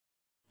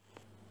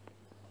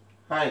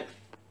Hi,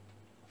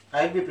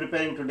 I will be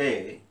preparing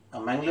today a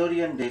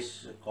Mangalorean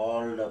dish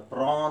called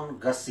Prawn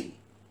Gassi.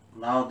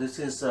 Now this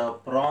is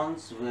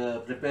prawns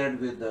prepared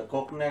with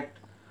coconut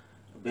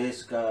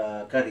based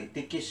curry,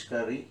 thickish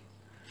curry,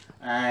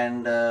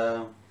 and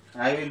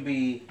I will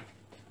be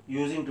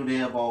using today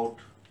about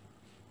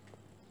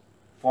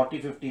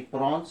 40-50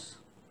 prawns.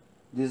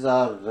 These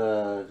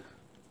are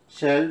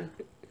shelled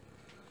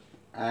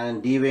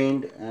and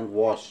deveined and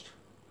washed,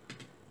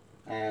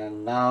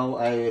 and now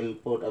I will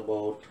put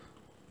about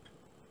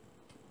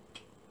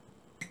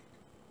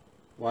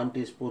 1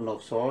 teaspoon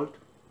of salt,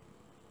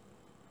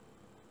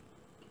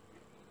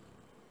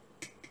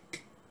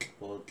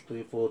 or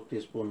 3/4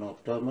 teaspoon of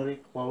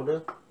turmeric powder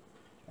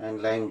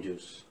and lime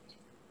juice.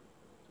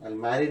 I'll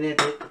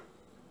marinate it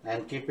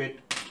and keep it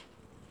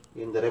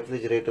in the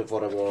refrigerator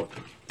for about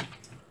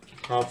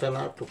half an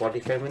hour to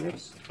 45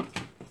 minutes.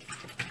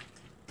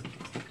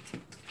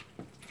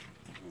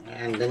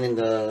 And then in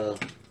the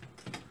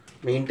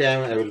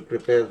meantime I will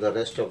prepare the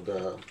rest of the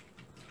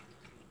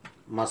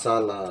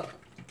masala,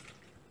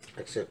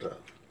 etc.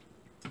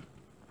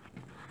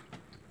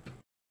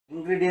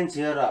 Ingredients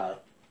here are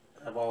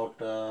about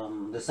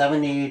the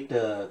 7-8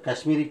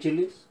 Kashmiri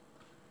chilies,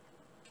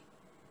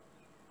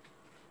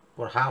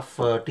 for half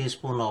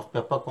teaspoon of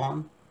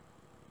peppercorn,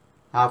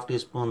 half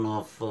teaspoon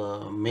of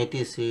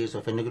methi seeds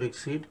or fenugreek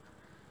seed.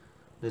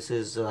 This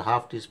is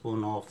half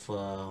teaspoon of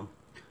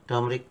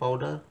turmeric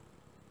powder,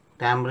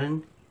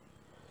 tamarind,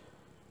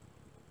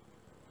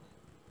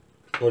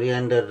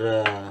 coriander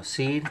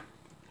seed,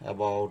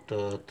 about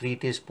 3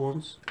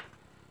 teaspoons,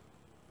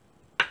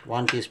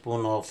 1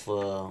 teaspoon of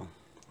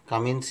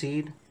cumin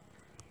seed,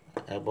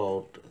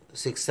 about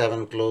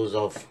 6-7 cloves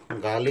of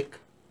garlic,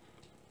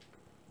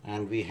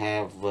 and we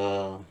have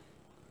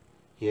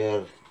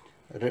here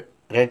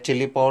red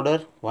chili powder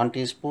 1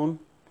 teaspoon,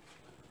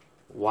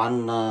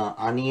 1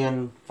 onion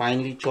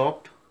finely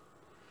chopped,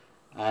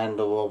 and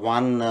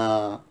 1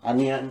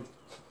 onion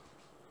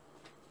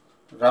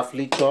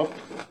roughly chopped,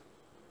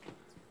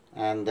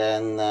 and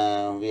then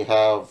we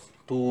have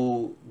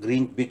 2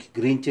 big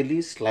green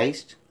chilies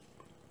sliced,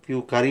 few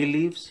curry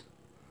leaves,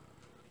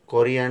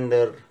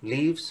 coriander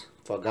leaves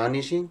for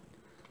garnishing,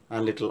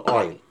 and little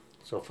oil.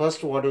 So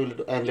first what we will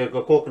do, and like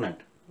a coconut,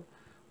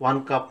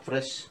 1 cup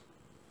fresh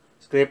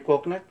scraped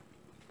coconut.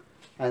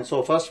 And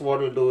so first what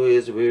we will do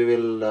is we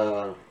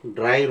will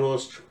dry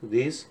roast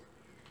these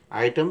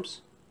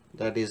items,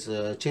 that is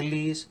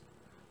chilies,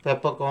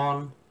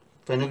 peppercorn,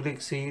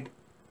 fenugreek seed,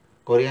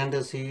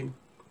 coriander seed,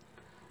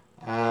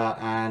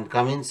 and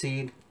cumin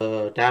seed,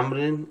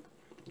 tamarind,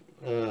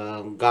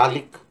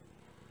 garlic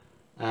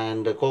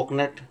and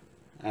coconut,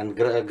 and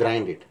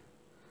grind it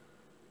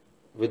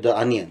with the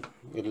onion.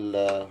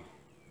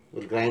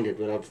 We'll grind it.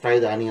 We'll have to fry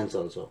the onions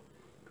also,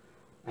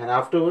 and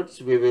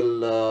afterwards we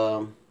will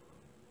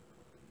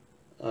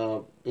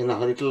in a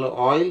little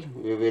oil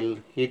we will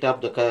heat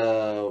up the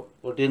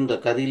put in the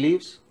curry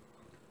leaves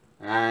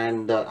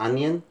and the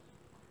onion,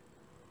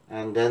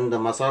 and then the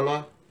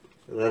masala,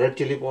 the red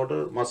chili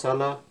powder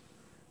masala,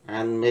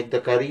 and make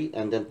the curry,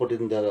 and then put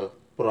in the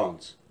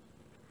prawns.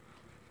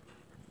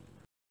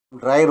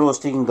 Dry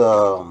roasting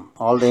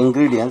all the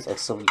ingredients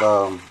except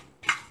the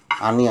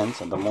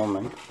onions at the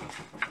moment,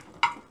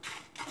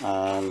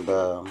 and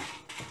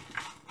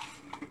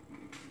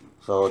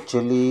so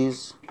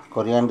chilies,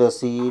 coriander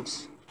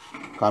seeds,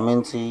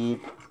 cumin seed,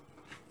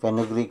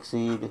 fenugreek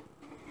seed,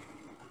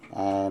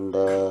 and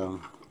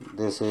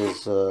this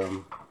is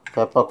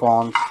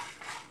peppercorns,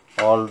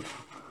 all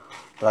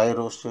dry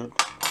roasted.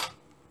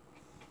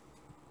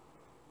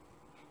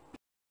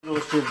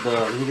 Roasted the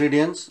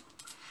ingredients.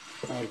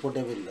 I'll put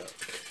it in the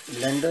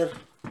blender,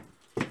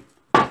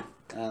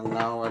 and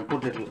now I'll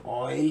put a little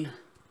oil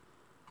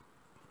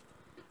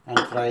and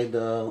fry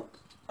the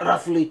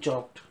roughly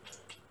chopped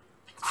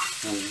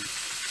and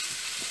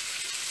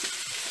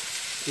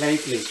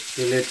slightly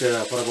till it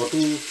for about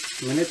 2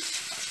 minutes,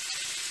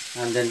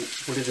 and then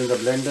put it in the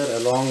blender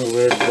along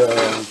with the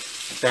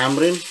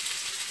tamarind,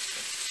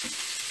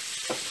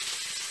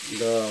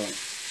 the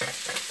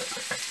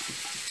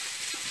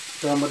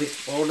turmeric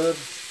powder,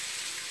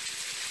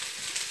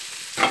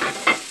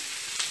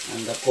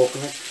 and the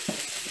coconut,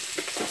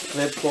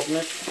 scraped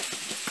coconut,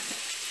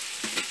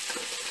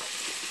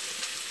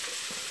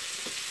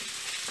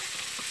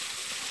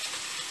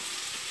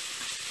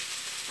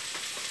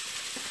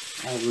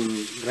 and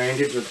grind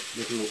it with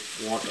little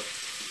water.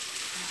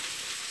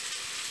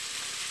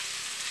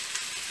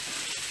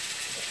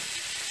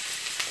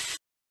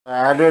 I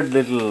added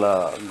little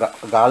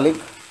garlic,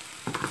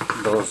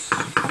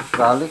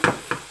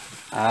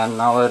 and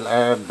now I'll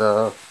add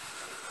the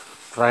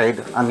fried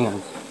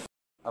onions.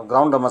 I've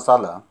ground the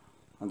masala,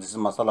 and this is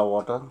masala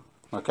water.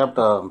 I kept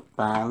a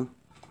pan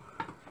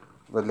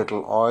with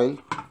little oil.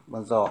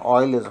 Once the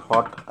oil is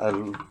hot,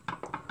 I'll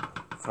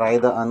fry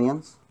the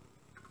onions,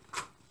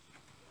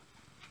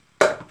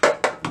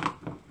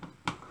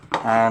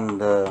 and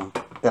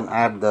then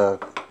add the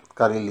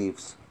curry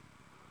leaves.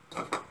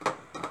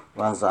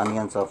 Once the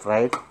onions are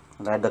fried,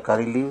 add the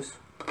curry leaves,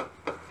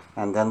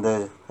 and then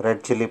the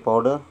red chili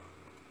powder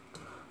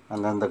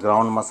and then the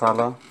ground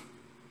masala.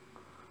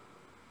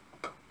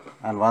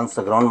 And once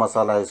the ground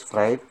masala is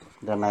fried,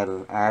 then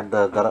I'll add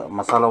the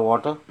masala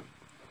water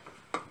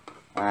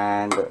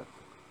and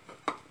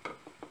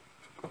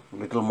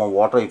little more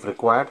water if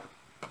required.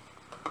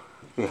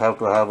 We have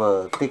to have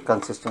a thick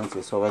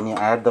consistency, so when you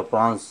add the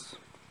prawns,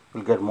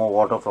 you'll get more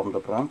water from the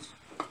prawns.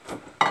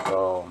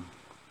 So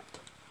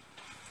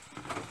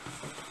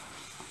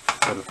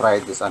we'll fry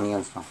these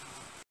onions now.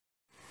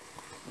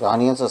 The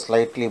onions are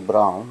slightly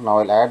brown. Now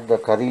I'll add the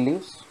curry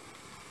leaves.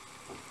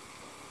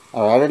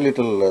 I've added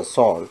little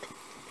salt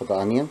to the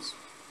onions,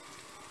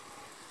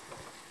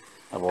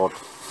 about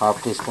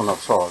half teaspoon of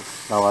salt.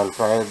 Now I'll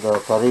fry the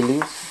curry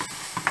leaves,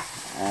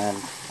 and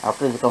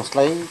after it becomes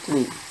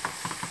slightly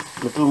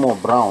little more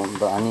brown,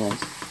 the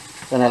onions,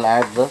 then I'll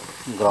add the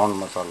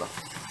ground masala.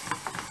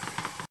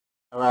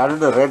 I've added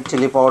the red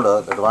chili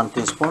powder, that 1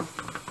 teaspoon.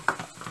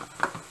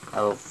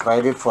 I've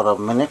fried it for a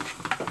minute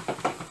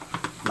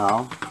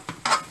now,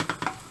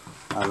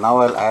 and now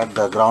I'll add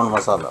the ground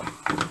masala.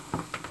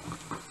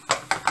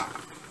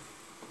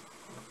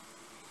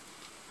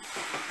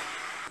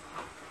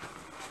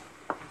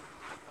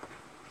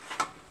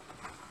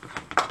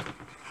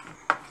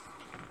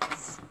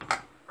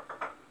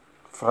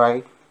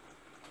 Fry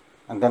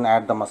and then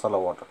add the masala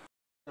water.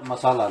 The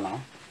masala now,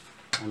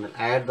 and then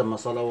add the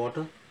masala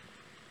water.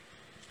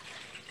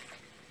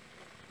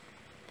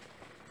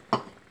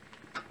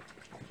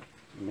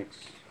 Mix.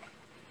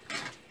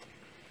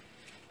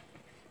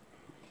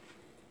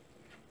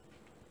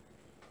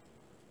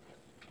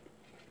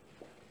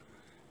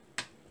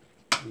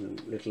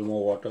 Little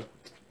more water.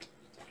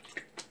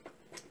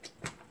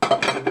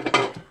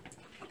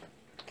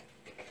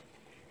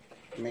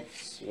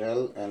 Mix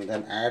well and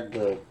then add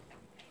the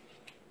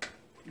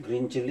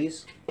green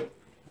chilies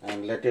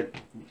and let it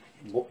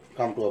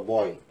come to a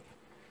boil.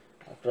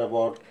 After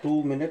about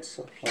 2 minutes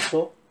or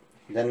so,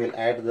 then we'll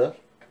add the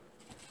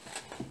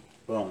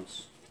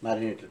prawns,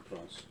 marinated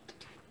prawns.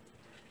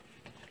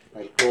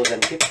 I'll close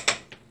and keep.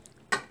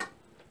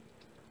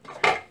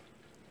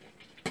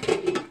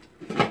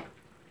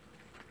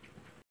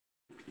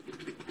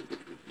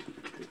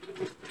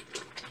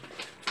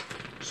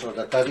 So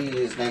the curry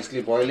is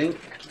nicely boiling,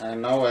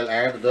 and now I'll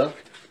add the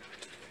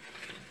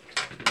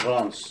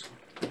prawns,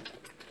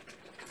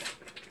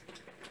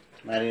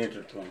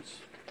 marinated prawns.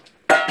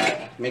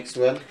 Mix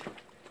well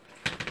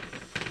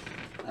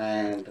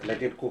and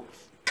let it cook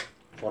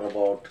for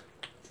about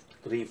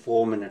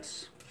 3-4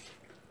 minutes.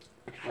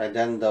 And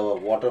then the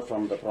water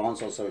from the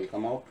prawns also will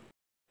come out.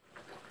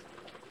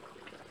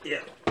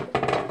 Yeah.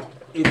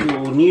 If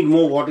you need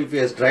more water, if it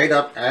has dried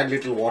up, add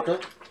little water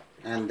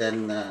and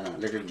then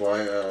let it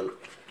boil.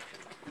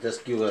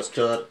 Just give a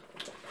stir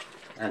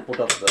and put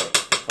up the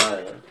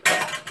fire.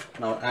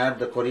 Now add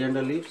the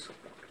coriander leaves.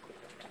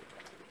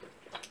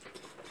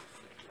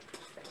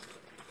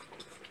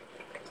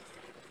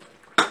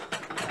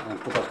 And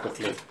put up the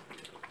flame.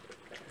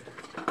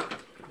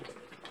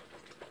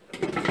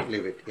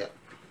 Leave it, yeah.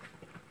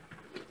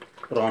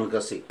 Prawn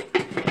Gassi.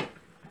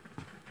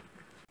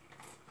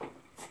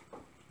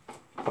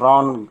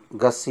 Prawn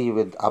Gassi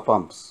with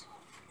appams.